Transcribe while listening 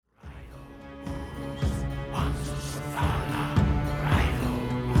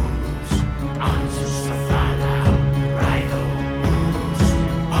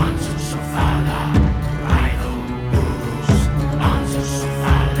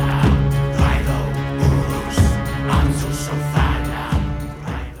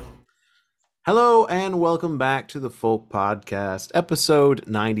Hello and welcome back to the Folk Podcast, episode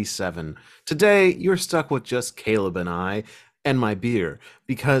 97. Today, you're stuck with just Caleb and I and my beer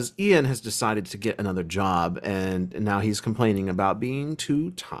because Ian has decided to get another job and now he's complaining about being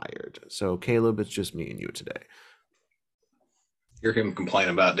too tired. So, Caleb, it's just me and you today. Hear him complain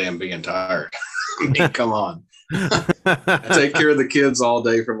about damn being tired. I mean, come on. I take care of the kids all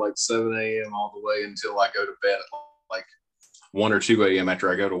day from like 7 a.m. all the way until I go to bed at like 1 or 2 a.m. after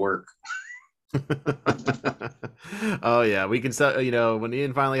I go to work. Oh yeah, we can start, when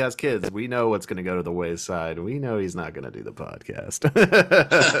Ian finally has kids, we know what's going to go to the wayside. We know he's not going to do the podcast.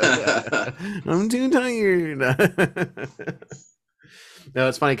 I'm too tired. No,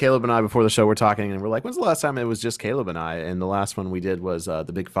 it's funny. Caleb and I, before the show, we're talking, and we're like, "When's the last time it was just Caleb and I?" And the last one we did was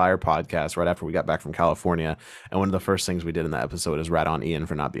the Big Fire podcast, right after we got back from California. And one of the first things we did in that episode is rat on Ian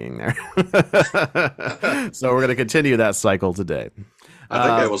for not being there. So we're going to continue that cycle today. I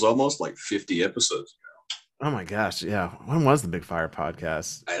think that was almost like 50 episodes. Oh my gosh, yeah. When was the Big Fire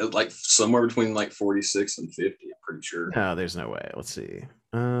podcast? Like somewhere between like 46 and 50, I'm pretty sure. No, there's no way. Let's see.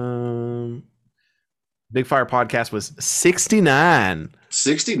 Big Fire podcast was 69.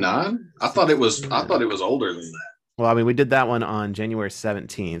 69? I thought it was older than that. Well, I mean, we did that one on January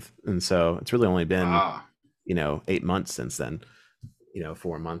 17th, and so it's really only been 8 months since then.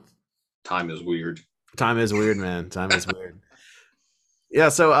 4 months. Time is weird. Time is weird, man. Time is weird. Yeah,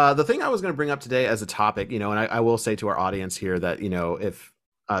 so the thing I was going to bring up today as a topic, and I will say to our audience here that, if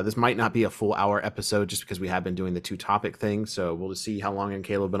this might not be a full hour episode just because we have been doing the two topic thing. So we'll just see how long and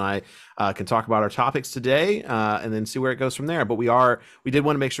Caleb and I can talk about our topics today and then see where it goes from there. But we did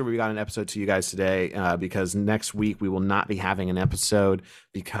want to make sure we got an episode to you guys today because next week we will not be having an episode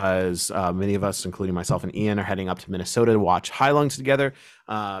because many of us, including myself and Ian, are heading up to Minnesota to watch High Lungs together.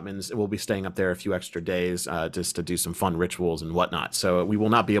 And we'll be staying up there a few extra days just to do some fun rituals and whatnot. So we will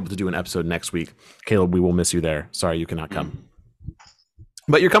not be able to do an episode next week. Caleb, we will miss you there. Sorry you cannot come.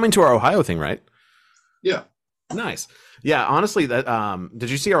 But you're coming to our Ohio thing, right? Yeah. Nice. Yeah, honestly, that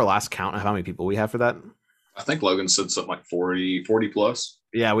did you see our last count of how many people we have for that? I think Logan said something like 40 plus.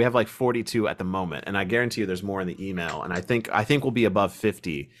 Yeah, we have like 42 at the moment, and I guarantee you there's more in the email, and I think we'll be above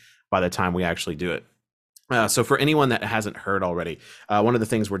 50 by the time we actually do it. So for anyone that hasn't heard already, one of the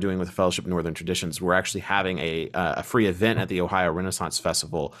things we're doing with the Fellowship of Northern Traditions, we're actually having a free event at the Ohio Renaissance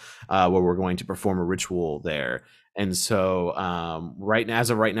Festival where we're going to perform a ritual there. And so as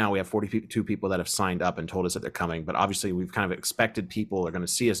of right now, we have 42 people that have signed up and told us that they're coming. But obviously, we've kind of expected people are going to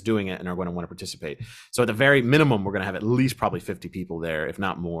see us doing it and are going to want to participate. So at the very minimum, we're going to have at least probably 50 people there, if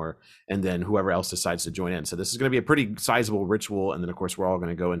not more. And then whoever else decides to join in. So this is going to be a pretty sizable ritual. And then, of course, we're all going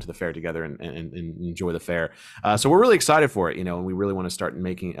to go into the fair together and enjoy the fair. So we're really excited for it, and we really want to start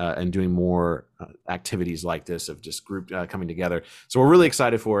making and doing more activities like this of just group coming together. So we're really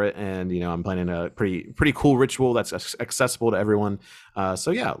excited for it. And, I'm planning a pretty cool ritual that's accessible to everyone. So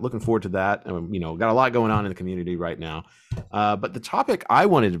yeah, looking forward to that. Got a lot going on in the community right now. But the topic I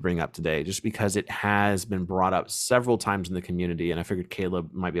wanted to bring up today, just because it has been brought up several times in the community, and I figured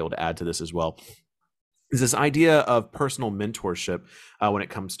Caleb might be able to add to this as well, is this idea of personal mentorship when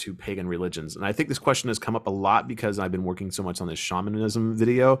it comes to pagan religions. And I think this question has come up a lot because I've been working so much on this shamanism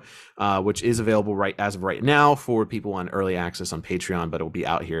video, which is available as of right now for people on early access on Patreon, but it will be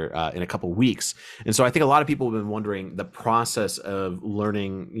out here in a couple weeks. And so I think a lot of people have been wondering the process of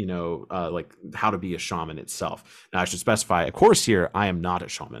learning, like how to be a shaman itself. Now I should specify, of course, here, I am not a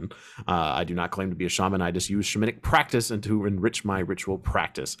shaman. I do not claim to be a shaman. I just use shamanic practice and to enrich my ritual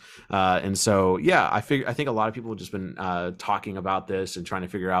practice. And so, yeah, I think a lot of people have just been talking about this and trying to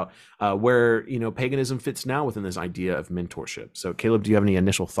figure out where paganism fits now within this idea of mentorship. So, Caleb, do you have any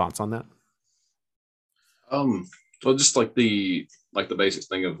initial thoughts on that? Well, just like the basic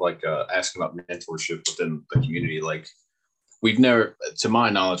thing of asking about mentorship within the community. Like we've never, to my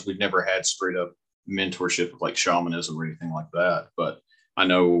knowledge, we've never had straight up mentorship of like shamanism or anything like that. But I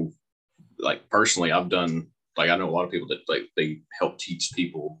know, like personally, I know a lot of people that they help teach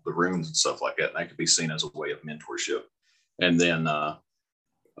people the runes and stuff like that, and that could be seen as a way of mentorship. And then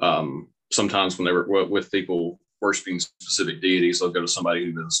sometimes when they were with people worshiping specific deities, they'll go to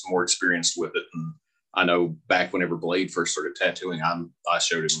somebody who is more experienced with it. And I know back whenever Blade first started tattooing, I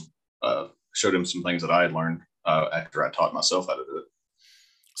showed him some things that I had learned after I taught myself how to do it.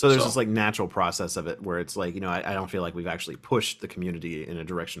 So there's this like natural process of it where it's like, I don't feel like we've actually pushed the community in a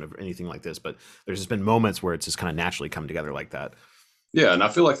direction of anything like this, but there's just been moments where it's just kind of naturally come together like that. Yeah. And I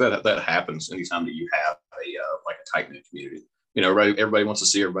feel like that happens anytime that you have a tight knit community. Everybody wants to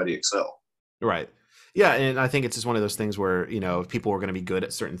see everybody excel. Right. Yeah, and I think it's just one of those things where, people are going to be good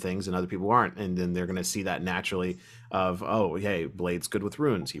at certain things and other people aren't, and then they're going to see that naturally of, oh, hey, Blade's good with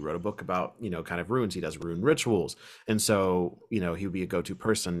runes. He wrote a book about, kind of runes. He does rune rituals. And so, he would be a go-to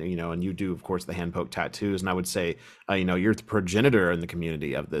person, and you do, of course, the hand poke tattoos. And I would say, you're the progenitor in the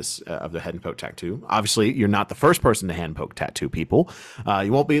community of this, of the hand poke tattoo. Obviously, you're not the first person to hand poke tattoo people.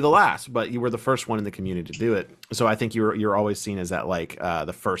 You won't be the last, but you were the first one in the community to do it. So I think you're always seen as that, like,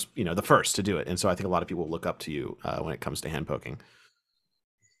 the first to do it. And so I think a lot of people look up to you when it comes to hand poking.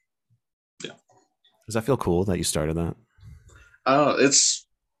 Yeah. Does that feel cool that you started that? It's,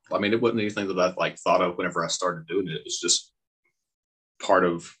 I mean, it wasn't anything that I like thought of whenever I started doing it. It was just part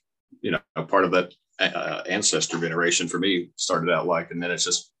of, part of that ancestor generation for me started out like, and then it's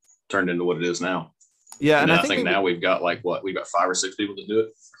just turned into what it is now. Yeah, And and then I I think think now we've got like we've got 5 or 6 people to do it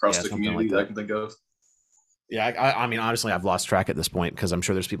across yeah, the something like community that I that. can think of. Yeah, I mean, honestly, I've lost track at this point because I'm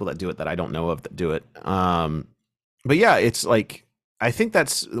sure there's people that do it that I don't know of that do it. But yeah, it's like I think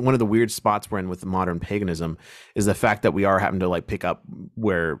that's one of the weird spots we're in with the modern paganism is the fact that we are having to like pick up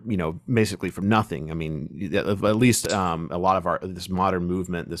where basically from nothing. I mean, at least a lot of our this modern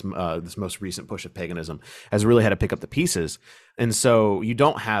movement, this most recent push of paganism has really had to pick up the pieces, and so you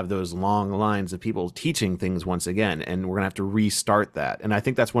don't have those long lines of people teaching things once again, and we're gonna have to restart that. And I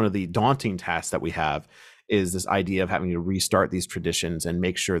think that's one of the daunting tasks that we have is this idea of having to restart these traditions and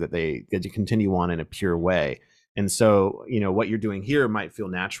make sure that they get to continue on in a pure way. And so, what you're doing here might feel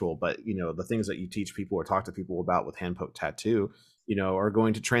natural, but the things that you teach people or talk to people about with hand poke tattoo, are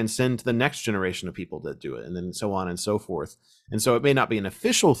going to transcend to the next generation of people that do it, and then so on and so forth. And so, it may not be an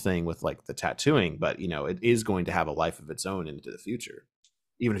official thing with like the tattooing, but it is going to have a life of its own into the future,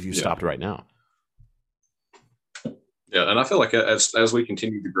 even if you Yeah. stopped right now. Yeah, and I feel like as we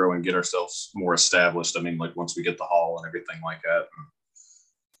continue to grow and get ourselves more established, I mean, like once we get the hall and everything like that,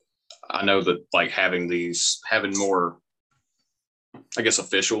 I know that like having more, I guess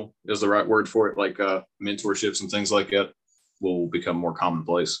official is the right word for it, like mentorships and things like that will become more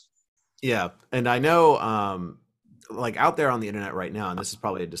commonplace. Yeah, and I know, like out there on the internet right now, and this is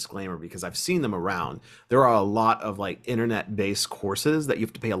probably a disclaimer because I've seen them around. There are a lot of like internet-based courses that you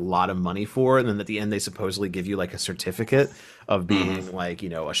have to pay a lot of money for, and then at the end they supposedly give you like a certificate of Mm-hmm. being like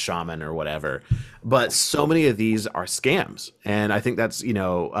a shaman or whatever. But so many of these are scams, and I think that's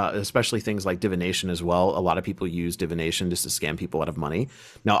especially things like divination as well. A lot of people use divination just to scam people out of money.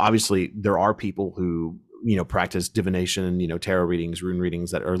 Now, obviously, there are people who practice divination, tarot readings, rune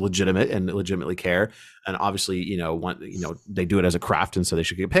readings that are legitimate and legitimately care, and obviously want they do it as a craft, and so they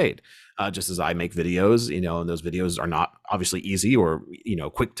should get paid, just as I make videos, and those videos are not obviously easy or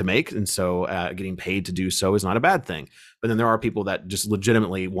quick to make, and so getting paid to do so is not a bad thing. But then there are people that just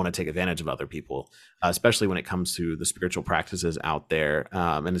legitimately want to take advantage of other people, especially when it comes to the spiritual practices out there,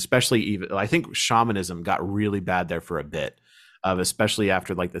 and especially even I think shamanism got really bad there for a bit, especially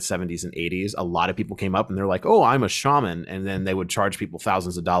after like the 70s and 80s. A lot of people came up and they're like, oh, I'm a shaman, and then they would charge people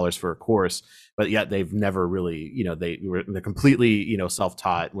thousands of dollars for a course, but yet they've never really, they're completely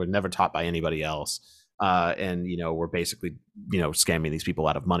self-taught, were never taught by anybody else, and we're basically scamming these people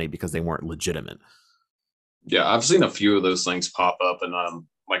out of money because they weren't legitimate. Yeah, I've seen a few of those things pop up, and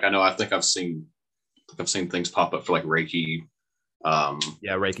like I know I think I've seen things pop up for like Reiki,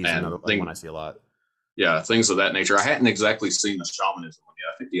 Yeah, Reiki's and another one I see a lot. yeah, things of that nature. I hadn't exactly seen the shamanism one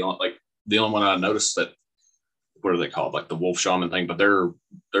yet. I think the only one I noticed that, what are they called, like the wolf shaman thing, but they're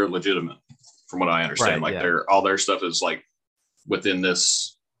legitimate from what I understand. Right, Like yeah. all their stuff is like within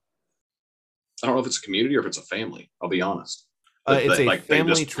this. I don't know if it's a community or if it's a family. I'll be honest. That, It's that a like they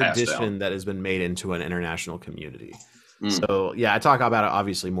family just passed down. tradition that has been made into an international community. Mm. So yeah, I talk about it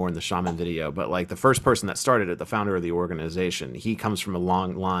obviously more in the shaman video, but like the first person that started it, the founder of the organization, he comes from a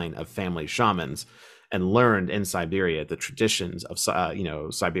long line of family shamans and learned in Siberia the traditions of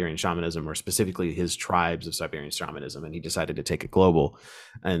Siberian shamanism, or specifically his tribes of Siberian shamanism, and he decided to take it global,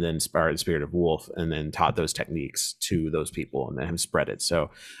 and then inspired the spirit of wolf, and then taught those techniques to those people, and then have spread it. So,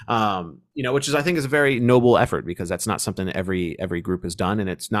 which is I think is a very noble effort because that's not something every group has done, and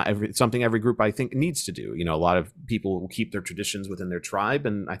it's not something every group I think needs to do. A lot of people will keep their traditions within their tribe,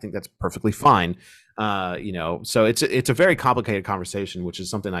 and I think that's perfectly fine. So it's a very complicated conversation, which is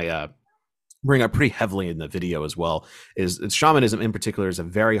something I bring up pretty heavily in the video as well. Is shamanism in particular is a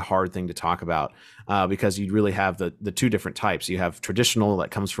very hard thing to talk about, because you really have the two different types. You have traditional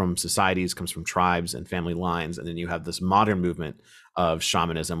that comes from societies, comes from tribes and family lines, and then you have this modern movement of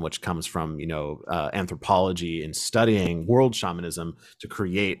shamanism, which comes from anthropology and studying world shamanism to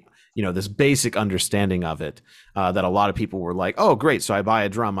create this basic understanding of it, that a lot of people were like, oh great, so I buy a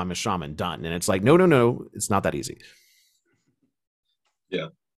drum, I'm a shaman, done. And it's like, no, it's not that easy. Yeah.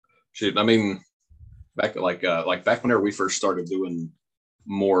 Shoot, I mean, back whenever we first started doing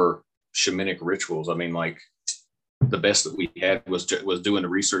more shamanic rituals. I mean, like the best that we had was doing the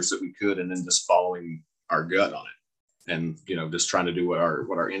research that we could, and then just following our gut on it, and just trying to do what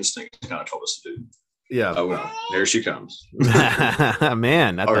our instincts kind of told us to do. Yeah. Oh well, there she comes.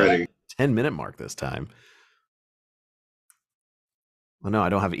 Man, at Already. the 10-minute mark this time. Well, no, I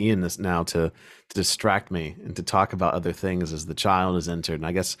don't have Ian this now to distract me and to talk about other things as the child has entered. And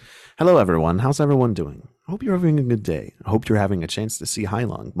I guess, hello everyone. How's everyone doing? I hope you're having a good day. I hope you're having a chance to see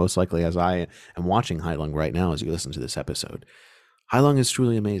Hailung, most likely as I am watching Hailung right now as you listen to this episode. Hailung is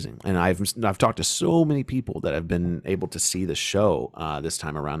truly amazing, and I've talked to so many people that have been able to see the show this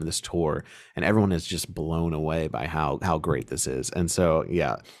time around, this tour, and everyone is just blown away by how great this is. And so,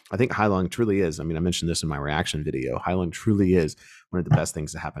 yeah, I think Hailung truly is. I mean, I mentioned this in my reaction video. Hailung truly is one of the best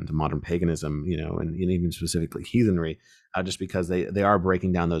things to happen to modern paganism, and even specifically heathenry, just because they are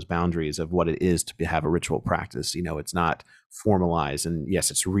breaking down those boundaries of what it is to have a ritual practice. It's not formalized, and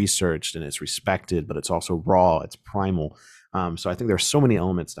yes, it's researched and it's respected, but it's also raw, it's primal. So I think there's so many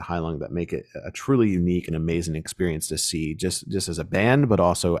elements to Hailung that make it a truly unique and amazing experience to see, just as a band, but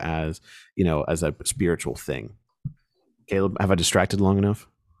also as as a spiritual thing. Caleb, have I distracted long enough?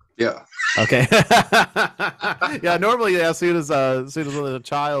 Yeah. Okay. Yeah. Normally, as soon as one of the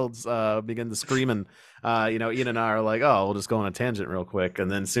childs begin to screaming, Ian and I are like, "Oh, we'll just go on a tangent real quick."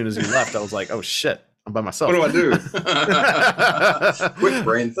 And then as soon as you left, I was like, "Oh shit, I'm by myself. What do I do?" Quick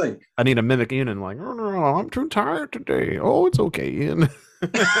brain think. I need to mimic Ian and like, "Oh, no, I'm too tired today." Oh, it's okay, Ian.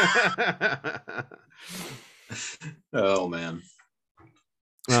 Oh man.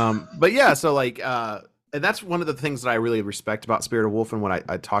 But yeah, so like and that's one of the things that I really respect about Spirit of Wolf and what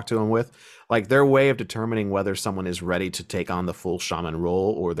I talk to them with. Like their way of determining whether someone is ready to take on the full shaman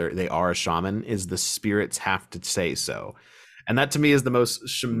role or they are a shaman is the spirits have to say so. And that to me is the most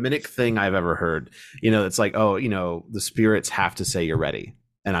shamanic thing I've ever heard. It's like, oh, the spirits have to say you're ready.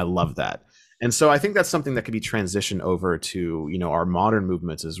 And I love that. And so I think that's something that could be transitioned over to, our modern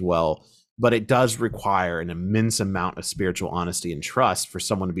movements as well. But it does require an immense amount of spiritual honesty and trust for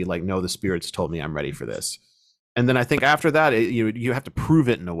someone to be like, no, the spirits told me I'm ready for this. And then I think after that, you have to prove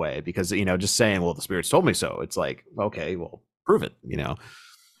it in a way, because, just saying, well, the spirits told me so. It's like, okay, well, prove it, And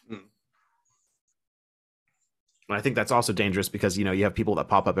I think that's also dangerous because, you have people that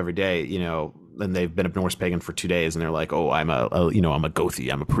pop up every day, and they've been a Norse pagan for 2 days and they're like, oh, I'm a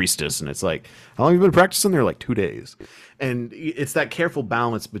Gothi, I'm a priestess. And it's like, how long have you been practicing? They're like 2 days. And it's that careful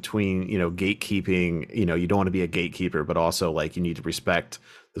balance between, gatekeeping, you don't want to be a gatekeeper, but also like you need to respect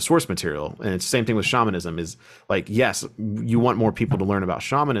the source material. And it's the same thing with shamanism is like, yes, you want more people to learn about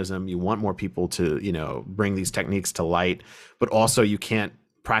shamanism. You want more people to, bring these techniques to light, but also you can't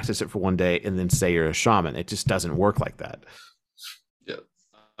practice it for 1 day and then say you're a shaman. It just doesn't work like that. Yeah.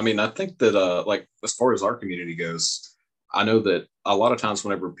 I mean, I think that like as far as our community goes, I know that a lot of times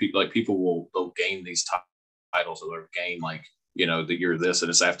whenever people they'll gain these titles, or they'll gain like, that you're this, and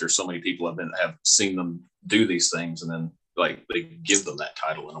it's after so many people have seen them do these things, and then like they give them that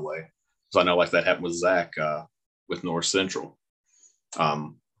title in a way. So I know like that happened with Zach with North Central. I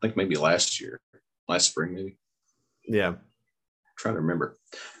think maybe last spring maybe. Yeah. Trying to remember,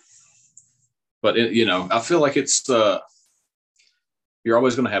 but I feel like it's you're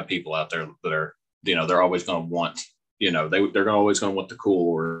always going to have people out there that are they're always going to want they're always going to want the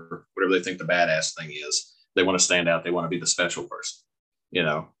cool or whatever they think the badass thing is. They want to stand out, they want to be the special person,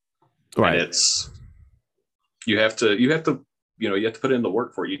 right. And it's you have to put in the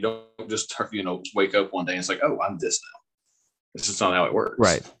work for it. You don't just wake up one day and it's like, oh, I'm this now. This is not how it works,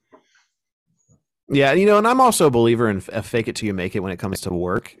 right? Yeah, and I'm also a believer in fake it till you make it when it comes to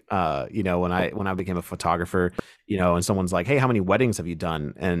work. When I became a photographer, and someone's like, "Hey, how many weddings have you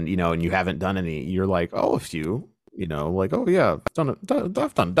done?" And and you haven't done any, you're like, "Oh, a few." Like, "Oh yeah,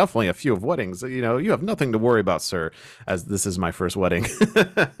 I've done definitely a few of weddings." You have nothing to worry about, sir, as this is my first wedding.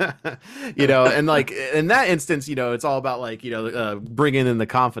 And like in that instance, it's all about like bringing in the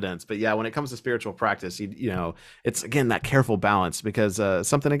confidence. But yeah, when it comes to spiritual practice, it's again that careful balance, because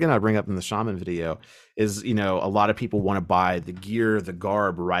something again I bring up in the shaman video is a lot of people want to buy the gear, the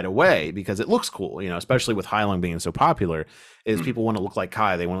garb right away because it looks cool, especially with Hailung being so popular, is people want to look like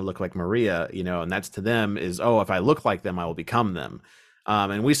Kai, they want to look like Maria, and that's to them is, oh, if I look like them, I will become them.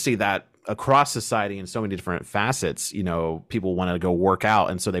 And we see that across society in so many different facets. People want to go work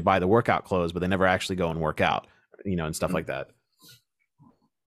out, and so they buy the workout clothes, but they never actually go and work out, and stuff like that.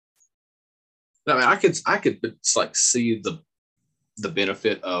 I mean, I could like see the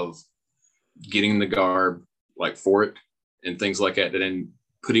benefit of getting the garb like for it and things like that, and then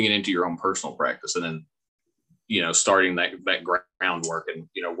putting it into your own personal practice, and then starting that groundwork and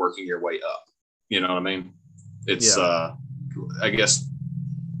working your way up, You know what I mean? It's Yeah. I guess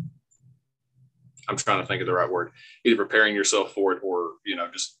I'm trying to think of the right word. Either preparing yourself for it, or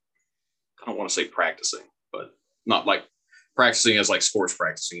just, I don't want to say practicing, but not like practicing as like sports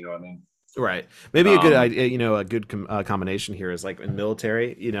practicing. You know what I mean? Right. Maybe a good Um, idea, a good combination here is like in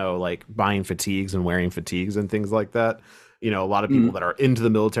military, like buying fatigues and wearing fatigues and things like that. A lot of people that are into the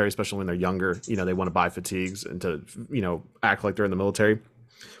military, especially when they're younger, they want to buy fatigues and to, act like they're in the military,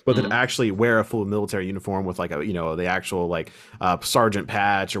 but that mm, actually wear a full military uniform with like a, the actual like sergeant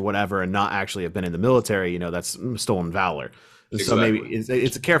patch or whatever, and not actually have been in the military, that's stolen valor. And so maybe exactly.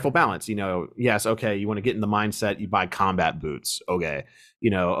 it's a careful balance, yes, okay, you want to get in the mindset, you buy combat boots, okay,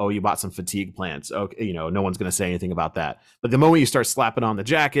 oh, you bought some fatigue plants, okay, no one's going to say anything about that. But the moment you start slapping on the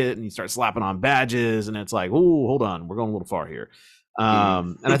jacket and you start slapping on badges, and it's like, oh, hold on, we're going a little far here.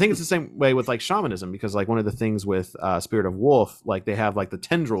 Mm, And I think it's the same way with like shamanism, because like one of the things with Spirit of Wolf, like they have like the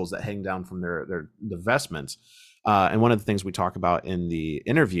tendrils that hang down from their the vestments. And one of the things we talk about in the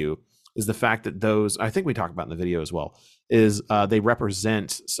interview is the fact that those, I think we talk about in the video as well, is they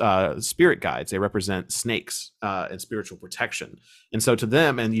represent spirit guides. They represent snakes and spiritual protection. And so to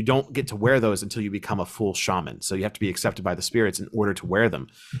them, and you don't get to wear those until you become a full shaman. So you have to be accepted by the spirits in order to wear them.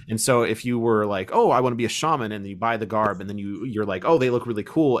 And so if you were like, oh, I want to be a shaman, and you buy the garb, and then you're like, oh, they look really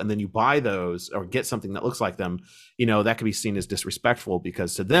cool, and then you buy those or get something that looks like them, that could be seen as disrespectful,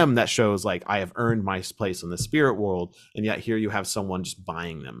 because to them that shows like I have earned my place in the spirit world, and yet here you have someone just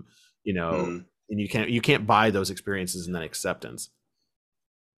buying them, mm, and you can't buy those experiences and that acceptance.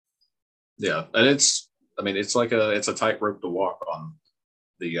 yeah, and I mean, it's a tightrope to walk on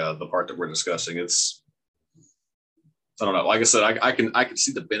the part that we're discussing. It's, I don't know. Like I said, I can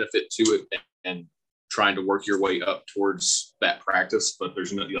see the benefit to it, and trying to work your way up towards that practice. But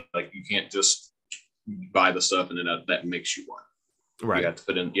there's no, like, you can't just buy the stuff and then that makes you one. Right. You have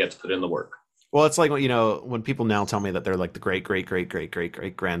to put in the work. Well, it's like when people now tell me that they're like the great great great great great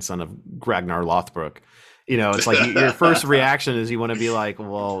great grandson of Ragnar Lothbrok. It's like your first reaction is you want to be like,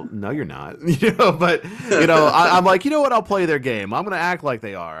 well, no, you're not. But I'm like, you know what? I'll play their game. I'm going to act like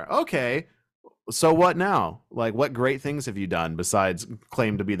they are. Okay. So what now? Like, what great things have you done besides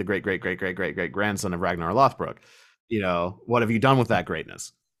claim to be the great great great great great great grandson of Ragnar Lothbrok? What have you done with that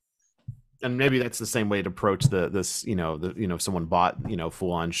greatness? And maybe that's the same way to approach this, someone bought,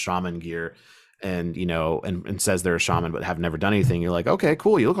 full on shaman gear, and and says they're a shaman but have never done anything. You're like, okay,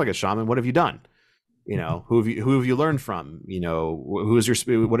 cool, you look like a shaman, what have you done? Who have you learned from? Who is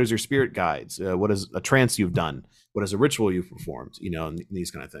your what is your spirit guides? What is a trance you've done? What is a ritual you've performed? And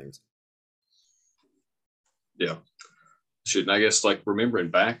these kind of things. Yeah. Shoot, and I guess like remembering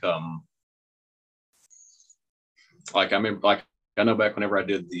back, like I remember, like I know back whenever I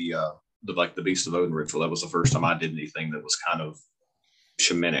did the Beast of Odin ritual, that was the first time I did anything that was kind of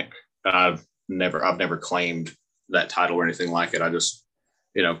shamanic. I've never claimed that title or anything like it. I just,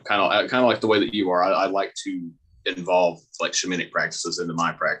 kind of like the way that you are. I like to involve like shamanic practices into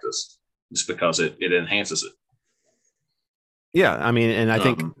my practice, just because it enhances it. Yeah, I mean, and I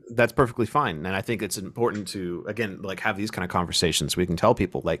think Um, that's perfectly fine. And I think it's important to, again, like have these kind of conversations. We can tell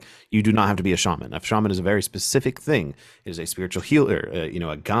people like you do not have to be a shaman. A shaman is a very specific thing. It is a spiritual healer,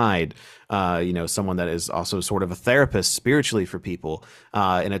 a guide, someone that is also sort of a therapist spiritually for people,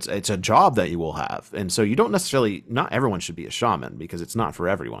 and it's a job that you will have. And so you don't necessarily, not everyone should be a shaman, because it's not for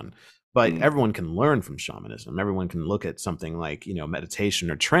everyone. But mm, everyone can learn from shamanism. Everyone can look at something like, meditation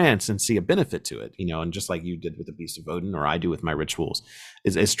or trance and see a benefit to it, and just like you did with the Beast of Odin, or I do with my rituals,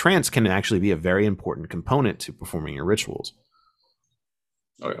 is trance can actually be a very important component to performing your rituals.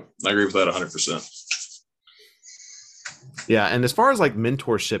 oh yeah, I agree with that 100%. Yeah, and as far as like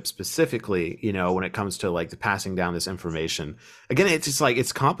mentorship specifically, when it comes to like the passing down this information, again, it's just like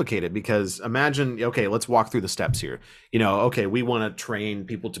it's complicated, because imagine, okay, let's walk through the steps here. Okay, we want to train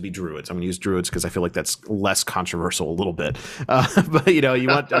people to be druids. I'm going to use druids because I feel like that's less controversial a little bit. But you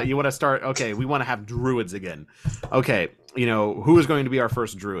want to start. Okay, we want to have druids again. Okay, who is going to be our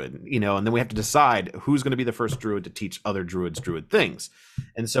first druid? And then we have to decide who's going to be the first druid to teach other druids druid things.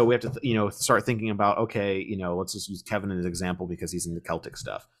 And so we have to, start thinking about, okay, let's just use Kevin as an example because he's in the Celtic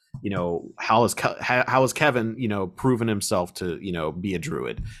stuff. How has Kevin, proven himself to, be a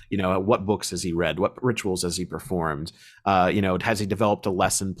druid? What books has he read? What rituals has he performed? Has he developed a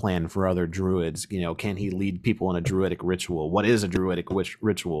lesson plan for other druids? Can he lead people in a druidic ritual? What is a druidic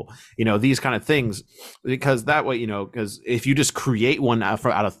ritual? These kind of things, because that way, because if you just create one out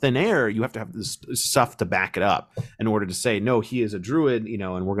of thin air, you have to have this stuff to back it up in order to say, no, he is a druid,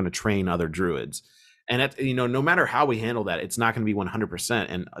 and we're going to train other druids. And no matter how we handle that, it's not going to be 100%.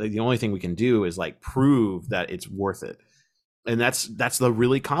 And the only thing we can do is like prove that it's worth it. And that's the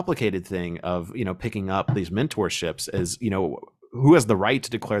really complicated thing of, you know, picking up these mentorships is, you know, who has the right to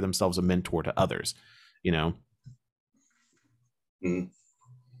declare themselves a mentor to others, you know? Mm.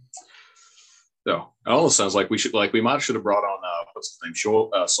 So it almost sounds like we might should have brought on what's his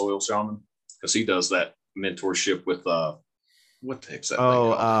name, Soil Shaman, because he does that mentorship with what the heck's that thing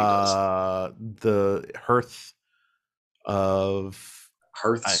Oh, called that he does? the hearth of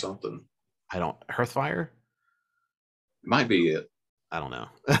Hearth I something. I don't Hearthfire. Might be it. I don't know.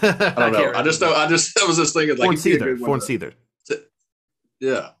 I don't I know. can't remember. I was just thinking like he'd be a good one Thorn Seether.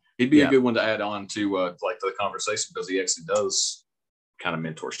 yeah, he'd be a Yeah, good one to add on to like the conversation because he actually does kind of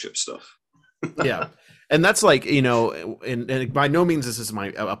mentorship stuff. yeah. And that's like, you know, and by no means this is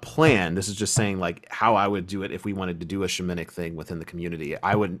my a plan. This is just saying like how I would do it if we wanted to do a shamanic thing within the community.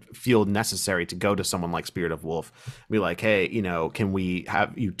 I would feel necessary to go to someone like Spirit of Wolf and be like, hey, you know, can we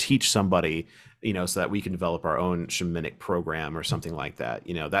have you teach somebody, you know, so that we can develop our own shamanic program or something like that.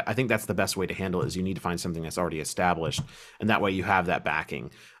 You know, that I think that's the best way to handle it is you need to find something that's already established, and that way you have that backing.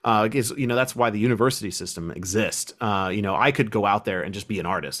 Because, you know, that's why the university system exists. You know, I could go out there and just be an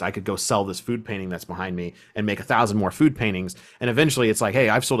artist. I could go sell this food painting that's behind me and make 1,000 more food paintings, and eventually it's like, hey,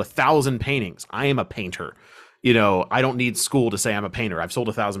 I've sold 1,000 paintings. I am a painter. You know, I don't need school to say I'm a painter. I've sold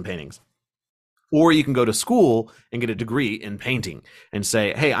 1,000 paintings. Or you can go to school and get a degree in painting and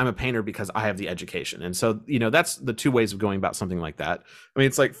say, hey, I'm a painter because I have the education. And so, you know, that's the two ways of going about something like that. I mean,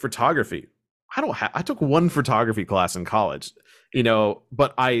 it's like photography. I took one photography class in college, you know,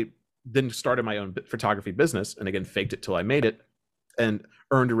 but I then started my own photography business and again, faked it till I made it and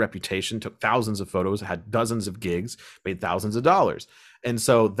earned a reputation, took thousands of photos, had dozens of gigs, made thousands of dollars. And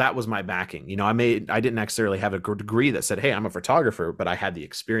so that was my backing. You know, I didn't necessarily have a degree that said, hey, I'm a photographer, but I had the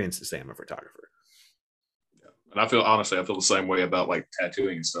experience to say I'm a photographer. And I feel honestly, I feel the same way about like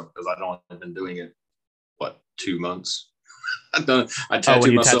tattooing and stuff because I've been doing it what 2 months. I Oh, when tattooed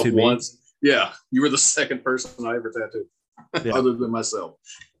you myself tattooed me? once. Yeah, you were the second person I ever tattooed, Yeah. other than myself.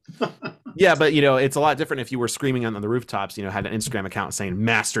 Yeah, but you know, it's a lot different if you were screaming on the rooftops, you know, had an Instagram account saying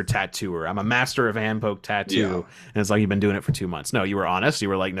master tattooer. I'm a master of hand poke tattoo. Yeah. And it's like you've been doing it for 2 months. No, you were honest. You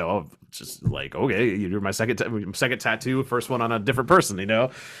were like, no, just like, okay, you're my second tattoo, first one on a different person, you know?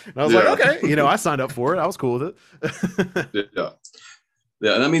 And I was like, okay, you know, I signed up for it. I was cool with it. Yeah.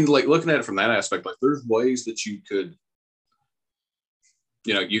 Yeah. And I mean, like looking at it from that aspect, like there's ways that you could,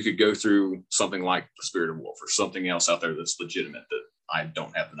 you know, you could go through something like the Spirit of Wolf or something else out there that's legitimate that I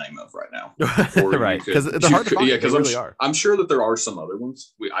don't have the name of right now. Or right. Because they're hard to find. Yeah, because really I'm sure that there are some other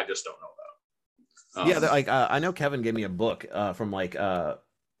ones. I just don't know about. Yeah, like I know Kevin gave me a book from like the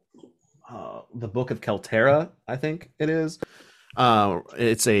Book of Keltera, I think it is.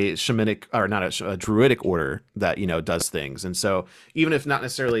 It's a shamanic or not a druidic order that, you know, does things. And so even if not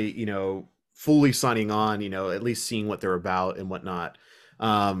necessarily, you know, fully signing on, you know, at least seeing what they're about and whatnot.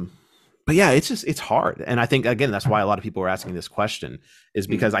 But yeah, it's hard. And I think, again, that's why a lot of people are asking this question is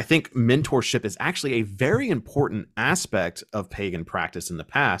because I think mentorship is actually a very important aspect of pagan practice in the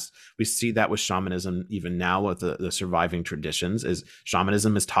past. We see that with shamanism, even now with the surviving traditions is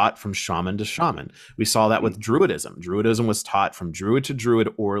shamanism is taught from shaman to shaman. We saw that with druidism. Druidism was taught from druid to druid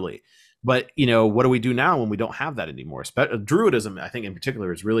orally. But, you know, what do we do now when we don't have that anymore? Druidism, I think in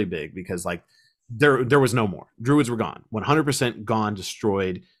particular, is really big because like there was no more. Druids were gone, 100% gone,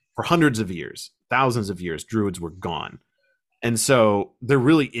 destroyed. For hundreds of years, thousands of years, druids were gone. And so there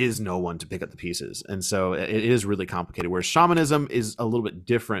really is no one to pick up the pieces. And so it is really complicated. Whereas shamanism is a little bit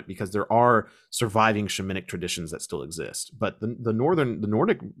different because there are surviving shamanic traditions that still exist. But the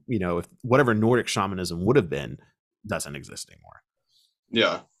Nordic, you know, if whatever Nordic shamanism would have been, doesn't exist anymore.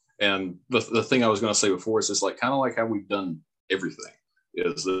 Yeah. And the thing I was going to say before is just like kind of like how we've done everything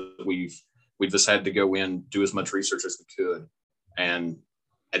is that we've just had to go in, do as much research as we could. And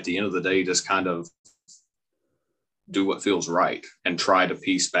at the end of the day, just kind of do what feels right and try to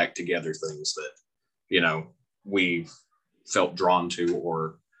piece back together things that, you know, we've felt drawn to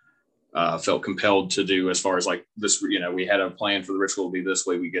or felt compelled to do as far as like this, you know, we had a plan for the ritual to be this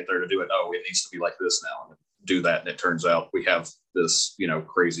way. We get there to do it. Oh, it needs to be like this now and do that. And it turns out we have this, you know,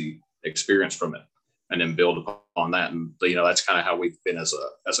 crazy experience from it and then build upon that. And, you know, that's kind of how we've been as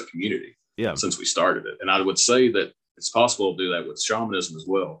a community since we started it. And I would say that it's possible to do that with shamanism as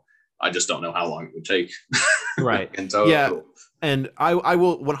well. I just don't know how long it would take. Right. Yeah. And I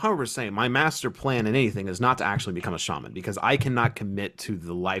will 100% say my master plan in anything is not to actually become a shaman because I cannot commit to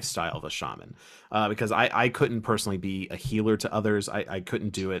the lifestyle of a shaman. because I couldn't personally be a healer to others. I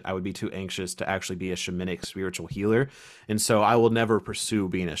couldn't do it. I would be too anxious to actually be a shamanic spiritual healer. And so I will never pursue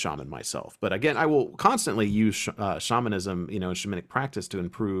being a shaman myself. But again, I will constantly use shamanism, and shamanic practice to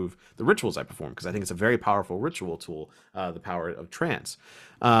improve the rituals I perform, because I think it's a very powerful ritual tool, the power of trance.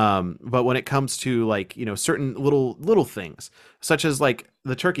 But when it comes to like, certain little things, such as like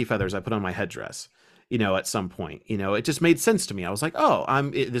the turkey feathers I put on my headdress, at some point, it just made sense to me. I was like, oh,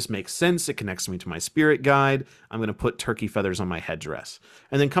 this makes sense. It connects me to my spirit guide. I'm going to put turkey feathers on my headdress.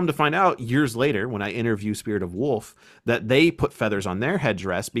 And then come to find out years later, when I interview Spirit of Wolf, that they put feathers on their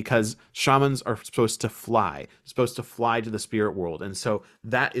headdress because shamans are supposed to fly to the spirit world. And so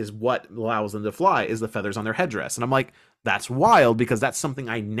that is what allows them to fly, is the feathers on their headdress. And I'm like, that's wild, because that's something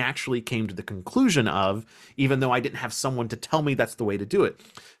I naturally came to the conclusion of, even though I didn't have someone to tell me that's the way to do it.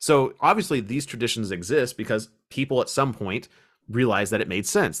 So obviously these traditions exist because people at some point realized that it made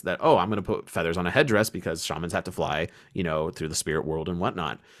sense that, oh, I'm going to put feathers on a headdress because shamans have to fly, through the spirit world and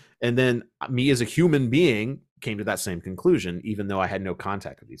whatnot. And then me as a human being came to that same conclusion, even though I had no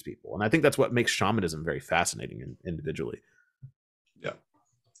contact with these people. And I think that's what makes shamanism very fascinating individually. Yeah.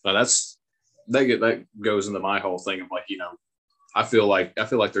 Now that goes into my whole thing of like, I feel like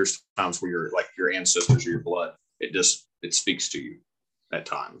there's times where your ancestors or your blood, it speaks to you at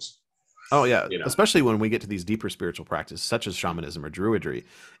times. Oh yeah, especially when we get to these deeper spiritual practices such as shamanism or druidry,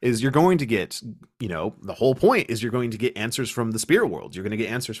 is you're going to get, the whole point is you're going to get answers from the spirit world. You're going to get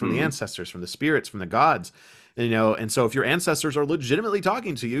answers from the ancestors, from the spirits, from the gods, and so if your ancestors are legitimately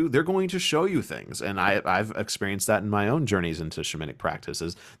talking to you, they're going to show you things. And I've experienced that in my own journeys into shamanic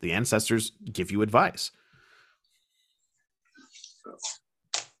practices. The ancestors give you advice.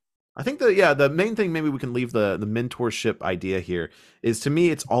 I think the main thing, maybe we can leave the mentorship idea here, is, to me,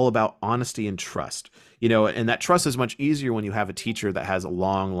 it's all about honesty and trust. And that trust is much easier when you have a teacher that has a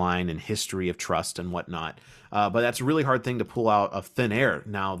long line and history of trust and whatnot. But that's a really hard thing to pull out of thin air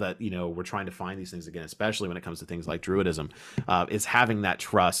now that, we're trying to find these things again, especially when it comes to things like druidism, is having that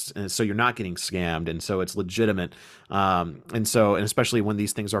trust. And so you're not getting scammed. And so it's legitimate. And especially when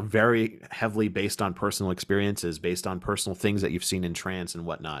these things are very heavily based on personal experiences, based on personal things that you've seen in trance and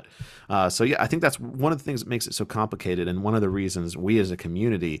whatnot. So yeah, I think that's one of the things that makes it so complicated. And one of the reasons we as a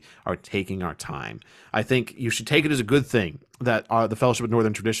community are taking our time. I think you should take it as a good thing that the Fellowship of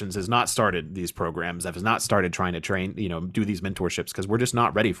Northern Traditions has not started these programs, that has not started trying to train, do these mentorships, because we're just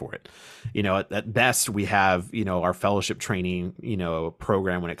not ready for it. At best, we have, our fellowship training,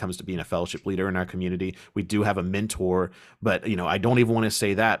 program when it comes to being a fellowship leader in our community. We do have a mentor, but, I don't even want to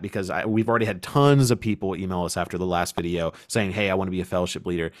say that, because we've already had tons of people email us after the last video saying, hey, I want to be a fellowship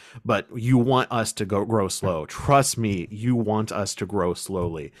leader, but you want us to grow slow. Trust me, you want us to grow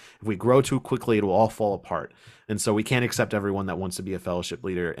slowly. If we grow too quickly, it will all fall apart. And so we can't accept everyone that wants to be a fellowship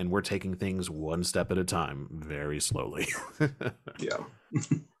leader, and we're taking things one step at a time, very slowly. Yeah.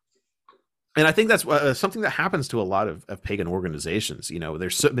 And I think that's something that happens to a lot of pagan organizations.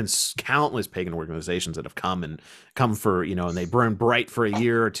 There's been countless pagan organizations that have come for, and they burn bright for a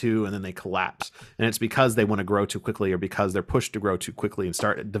year or two, and then they collapse. And it's because they want to grow too quickly, or because they're pushed to grow too quickly and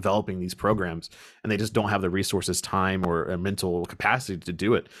start developing these programs, and they just don't have the resources, time, or a mental capacity to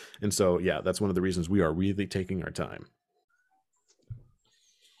do it. And so, yeah, that's one of the reasons we are really taking our time.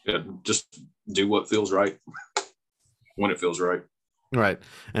 Yeah, just do what feels right when it feels right. Right.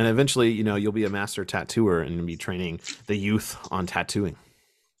 And eventually, you'll be a master tattooer and be training the youth on tattooing.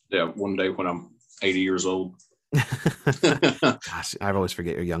 Yeah, one day when I'm 80 years old. Gosh, I always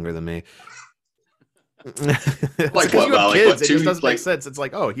forget you're younger than me. Like what, about kids, like what, it just doesn't make sense. It's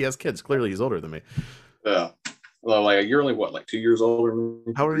like, oh, he has kids. Clearly he's older than me. Yeah. Well, like you're only what, like 2 years older than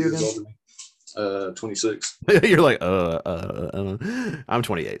me? How old are you again? 26. You're like, I'm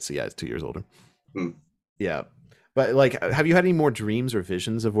 28, so yeah, it's 2 years older. Yeah. But like, have you had any more dreams or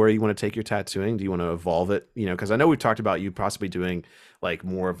visions of where you want to take your tattooing? Do you want to evolve it? Because I know we've talked about you possibly doing like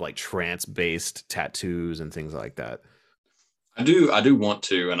more of like trance-based tattoos and things like that. I do want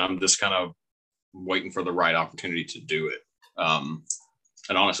to, and I'm just kind of waiting for the right opportunity to do it. And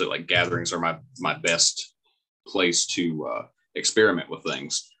honestly, like gatherings are my best place to experiment with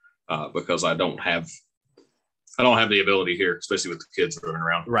things because I don't have the ability here, especially with the kids running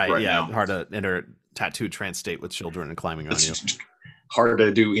around right yeah, now. Hard to enter tattoo trance state with children and climbing on you. Hard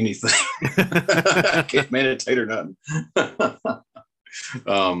to do anything. I can't meditate or nothing.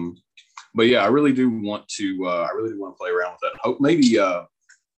 But yeah, I really do want to play around with that. Hope maybe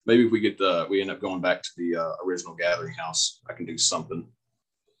if we end up going back to the original gathering house, I can do something.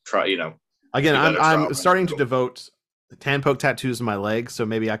 Try, Again, I'm starting to devote tan poke tattoos in my leg, so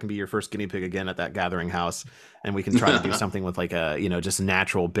maybe I can be your first guinea pig again at that gathering house, and we can try to do something with like a just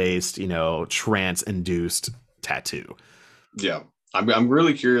natural based trance induced tattoo. Yeah, I'm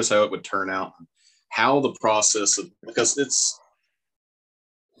really curious how it would turn out, how the process of, because it's,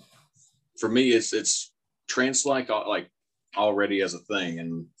 for me it's trance like already as a thing,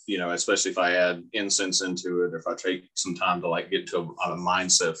 and especially if I add incense into it, or if I take some time to like get to a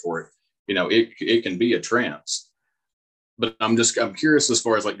mindset for it, it can be a trance. But I'm curious as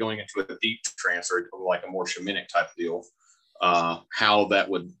far as like going into a deep trance or like a more shamanic type of deal, how it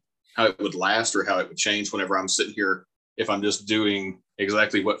would last, or how it would change whenever I'm sitting here, if I'm just doing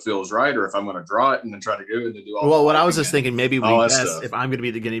exactly what feels right, or if I'm going to draw it and then try to go and do all. Well, what I was just thinking, maybe we guess stuff. if I'm going to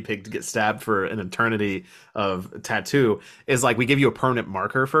be the guinea pig to get stabbed for an eternity of tattoo, is like we give you a permanent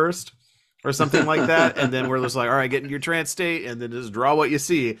marker first, or something like that, and then we're just like, all right, get in your trance state, and then just draw what you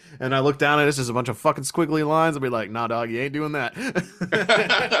see. And I look down at it, it's just a bunch of fucking squiggly lines. I'll be like, nah, dog, you ain't doing that.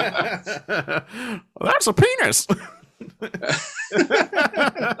 Well, that's a penis.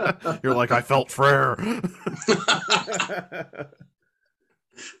 You're like, I felt Freyr.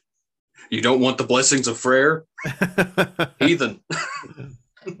 You don't want the blessings of Freyr? Heathen.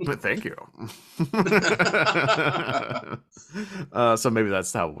 Thank you. So maybe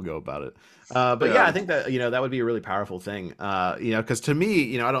that's how we'll go about it. But yeah, I think that that would be a really powerful thing. Because to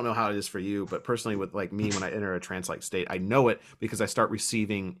me, I don't know how it is for you, but personally, with like me, when I enter a trance-like state, I know it because I start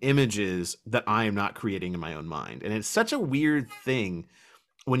receiving images that I am not creating in my own mind, and it's such a weird thing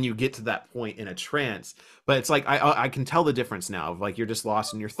when you get to that point in a trance. But it's like I can tell the difference now. Of like you're just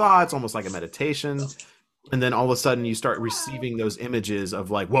lost in your thoughts, almost like a meditation. And then all of a sudden you start receiving those images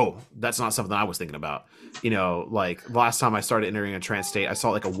of like, whoa, that's not something I was thinking about. Like last time I started entering a trance state, I saw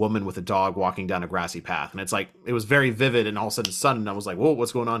like a woman with a dog walking down a grassy path. And it's like, it was very vivid. And all of a sudden I was like, whoa,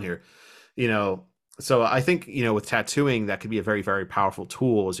 what's going on here? So I think, with tattooing, that could be a very, very powerful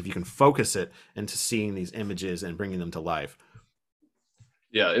tool, is if you can focus it into seeing these images and bringing them to life.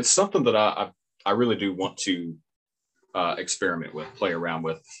 Yeah, it's something that I really do want to experiment with, play around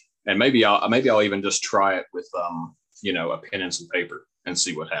with. And maybe I'll even just try it with a pen and some paper and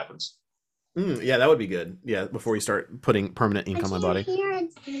see what happens. Yeah, that would be good. Yeah, before you start putting permanent ink on my body.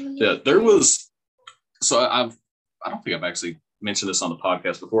 Yeah, there was. So I don't think I've actually mentioned this on the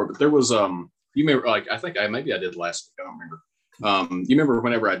podcast before, but there was you remember, like I think maybe I did last week. I don't remember. You remember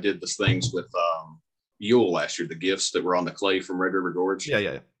whenever I did these things with Yule last year, the gifts that were on the clay from Red River Gorge.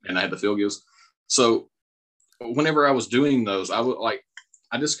 Yeah. And I had the field gifts. So whenever I was doing those, I would like.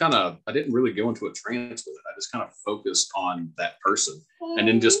 I didn't really go into a trance with it. I just kind of focused on that person and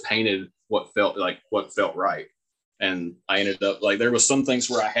then just painted what felt right. And I ended up like, there was some things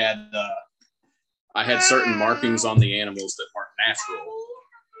where I had certain markings on the animals that weren't natural.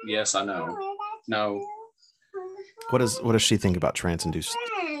 Yes, I know. No. What does she think about trance-induced,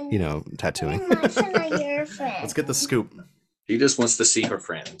 tattooing? Let's get the scoop. She just wants to see her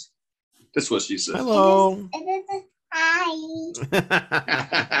friend. That's what she said. Hello. Hi.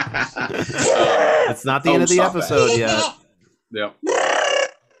 It's not the end of the episode yet. Yeah.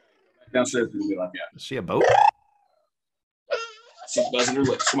 Downstairs is gonna be like, yeah. Is she a boat? She's buzzing her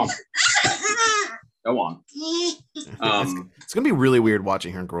lips. Come on. Go on. It's gonna be really weird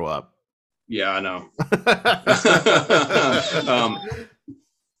watching her grow up. Yeah, I know.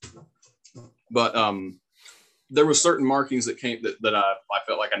 But there were certain markings that came that I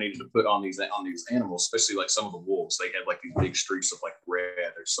felt like I needed to put on these animals, especially like some of the wolves. They had like these big streaks of like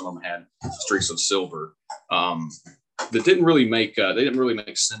red, or some of them had streaks of silver. That didn't really make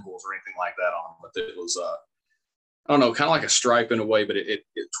symbols or anything like that on them, but it was I don't know, kind of like a stripe in a way, but it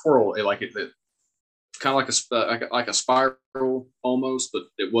twirled it kind of like a spiral almost, but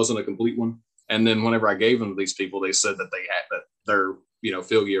it wasn't a complete one. And then whenever I gave them to these people, they said that their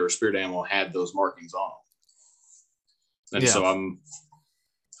Filgia or spirit animal had those markings on them. And so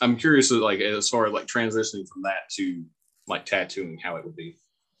I'm curious, like as far as like transitioning from that to like tattooing, how it would be.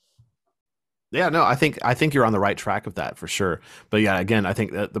 Yeah, no, I think you're on the right track of that for sure. But yeah, again, I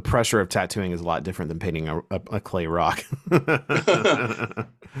think that the pressure of tattooing is a lot different than painting a clay rock.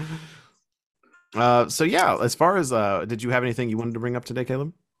 So yeah, as far as did you have anything you wanted to bring up today,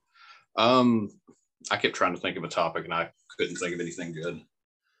 Caleb? I kept trying to think of a topic and I couldn't think of anything good.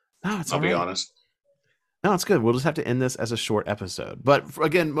 No, I'll be honest. No, it's good. We'll just have to end this as a short episode. But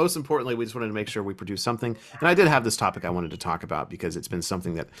again, most importantly, we just wanted to make sure we produce something. And I did have this topic I wanted to talk about because it's been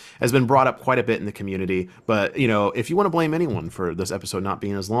something that has been brought up quite a bit in the community. But, if you want to blame anyone for this episode not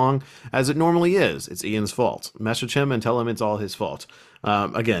being as long as it normally is, it's Ian's fault. Message him and tell him it's all his fault.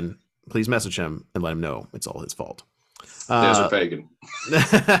 Again, please message him and let him know it's all his fault. Desert pagan.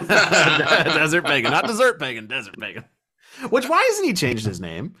 Desert pagan. Not dessert pagan. Desert pagan. Which, why hasn't he changed his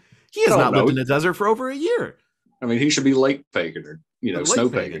name? He has not lived in the desert for over a year. I mean, he should be Lake Pagan or, Snow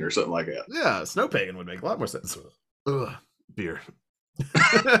Pagan or something like that. Yeah, Snow Pagan would make a lot more sense. Ugh, beer.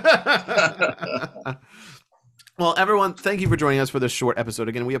 Well, everyone, thank you for joining us for this short episode.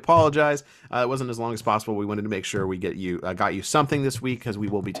 Again, we apologize. It wasn't as long as possible. We wanted to make sure we got you something this week because we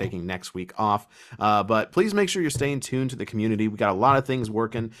will be taking next week off. But please make sure you're staying tuned to the community. We got a lot of things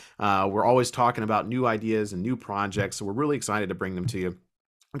working. We're always talking about new ideas and new projects, so we're really excited to bring them to you.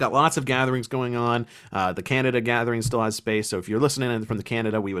 We've got lots of gatherings going on. The Canada gathering still has space. So if you're listening from the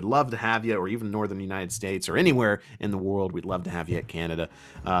Canada, we would love to have you, or even Northern United States or anywhere in the world. We'd love to have you at Canada.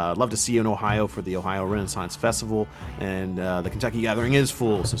 Love to see you in Ohio for the Ohio Renaissance Festival. And the Kentucky gathering is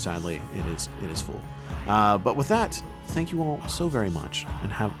full. So sadly, it is full. But with that, thank you all so very much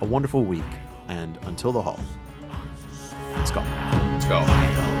and have a wonderful week. And until the hall, let's go. Let's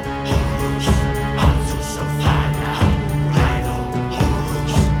go.